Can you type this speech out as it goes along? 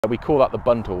We call that the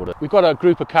bunt order. We've got a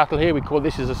group of cattle here, we call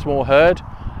this is a small herd,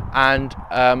 and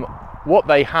what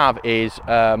they have is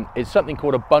something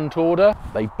called a bunt order.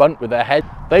 They bunt with their head.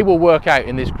 They will work out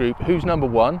in this group who's number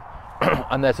one,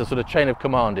 and there's a sort of chain of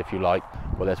command, if you like.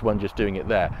 Well, there's one just doing it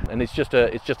there, and it's just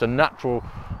a natural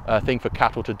thing for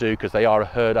cattle to do because they are a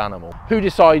herd animal. Who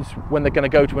decides when they're going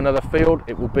to go to another field?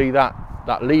 It will be that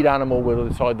lead animal will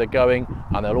decide they're going,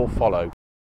 and they'll all follow.